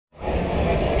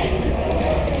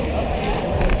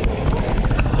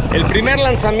primer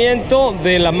lanzamiento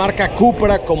de la marca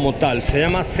Cupra como tal. Se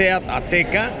llama Seat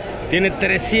ATECA. Tiene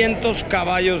 300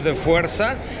 caballos de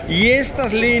fuerza y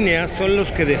estas líneas son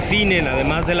los que definen,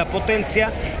 además de la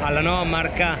potencia, a la nueva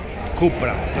marca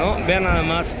Cupra, ¿no? Vean nada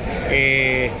más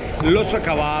los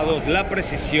acabados, la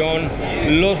precisión,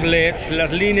 los LEDs,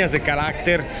 las líneas de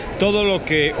carácter, todo lo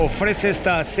que ofrece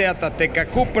esta Seat ATECA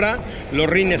Cupra. Los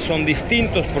rines son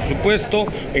distintos, por supuesto.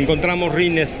 Encontramos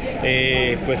rines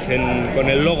con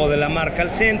el logo de la marca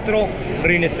al centro,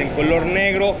 rines en color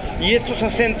negro y estos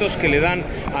acentos que le dan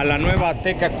a la nueva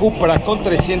ATECA Cupra con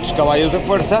 300 caballos de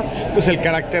fuerza, pues el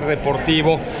carácter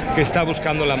deportivo que está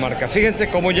buscando la marca. Fíjense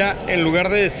cómo ya en lugar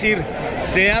de decir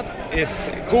Seat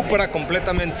es Cupra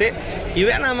completamente, y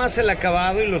vean nada más el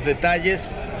acabado y los detalles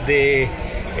de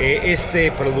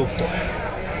este producto.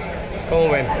 ¿Cómo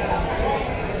ven?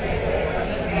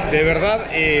 De verdad,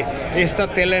 esta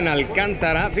tela en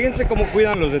alcántara, fíjense cómo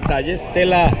cuidan los detalles.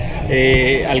 Tela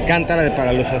alcántara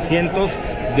para los asientos,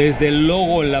 desde el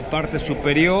logo en la parte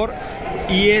superior,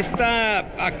 y está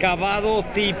acabado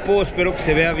tipo, espero que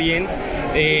se vea bien,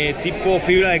 tipo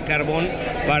fibra de carbón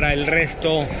para el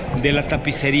resto de la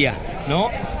tapicería, ¿no?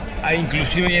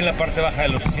 Inclusive ahí en la parte baja de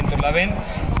los asientos la ven.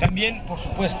 También, por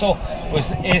supuesto, pues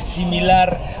es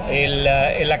similar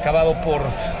el acabado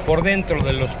por dentro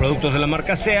de los productos de la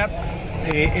marca Seat.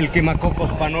 El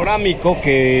quemacocos panorámico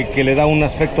que le da un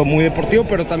aspecto muy deportivo,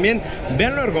 pero también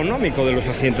vean lo ergonómico de los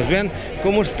asientos, vean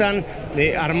cómo están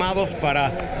armados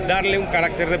para darle un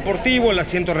carácter deportivo.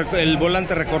 El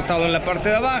volante recortado en la parte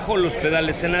de abajo, los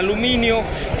pedales en aluminio,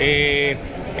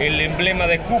 el emblema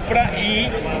de Cupra, y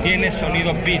tiene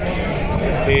sonido Beats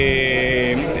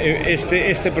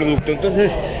este producto.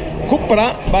 Entonces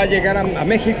Cupra va a llegar a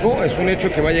México, es un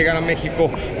hecho que va a llegar a México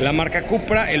la marca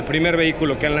Cupra. El primer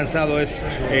vehículo que han lanzado es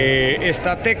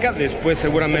esta ATECA. Después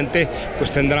seguramente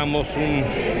pues tendremos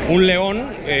un León,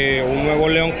 un nuevo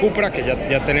León Cupra que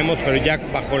ya tenemos, pero ya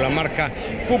bajo la marca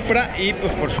Cupra. Y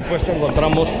pues por supuesto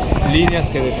encontramos líneas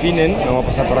que definen, vamos a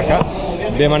pasar por acá,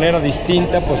 de manera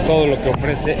distinta pues todo lo que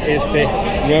ofrece este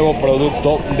nuevo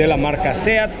producto de la marca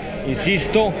Seat.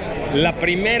 Insisto, la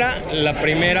primera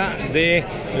de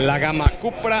la gama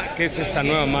Cupra, que es esta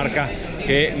nueva marca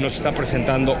que nos está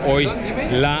presentando hoy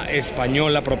la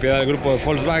española, propiedad del grupo de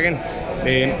Volkswagen,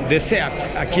 de Seat.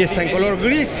 Aquí está en color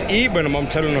gris y bueno, vamos a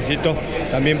echarle un ojito,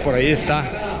 también por ahí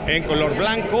está en color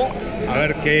blanco, a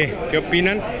ver qué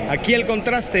opinan. Aquí el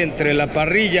contraste entre la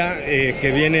parrilla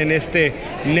que viene en este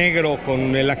negro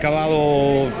con el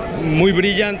acabado muy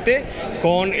brillante,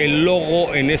 con el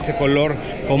logo en este color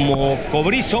como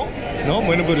cobrizo, ¿no?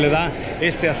 Bueno, pues le da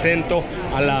este acento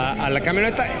a la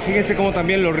camioneta. Fíjense cómo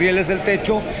también los rieles del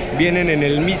techo vienen en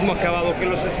el mismo acabado que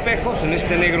los espejos, en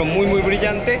este negro muy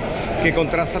brillante que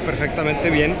contrasta perfectamente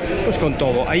bien pues con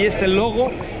todo. Ahí está el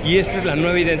logo y esta es la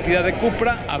nueva identidad de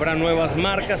Cupra. Habrá nuevas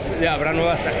marcas, habrá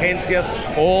nuevas agencias,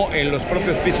 o en los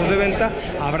propios pisos de venta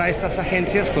habrá estas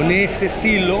agencias con este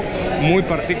estilo muy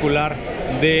particular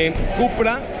de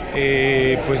Cupra,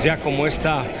 pues ya como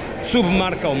esta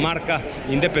submarca o marca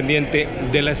independiente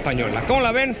de la española. ¿Cómo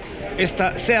la ven?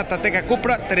 Esta Seat ATECA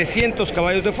Cupra, 300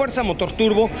 caballos de fuerza, motor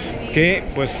turbo, que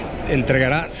pues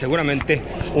entregará seguramente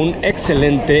un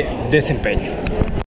excelente desempeño.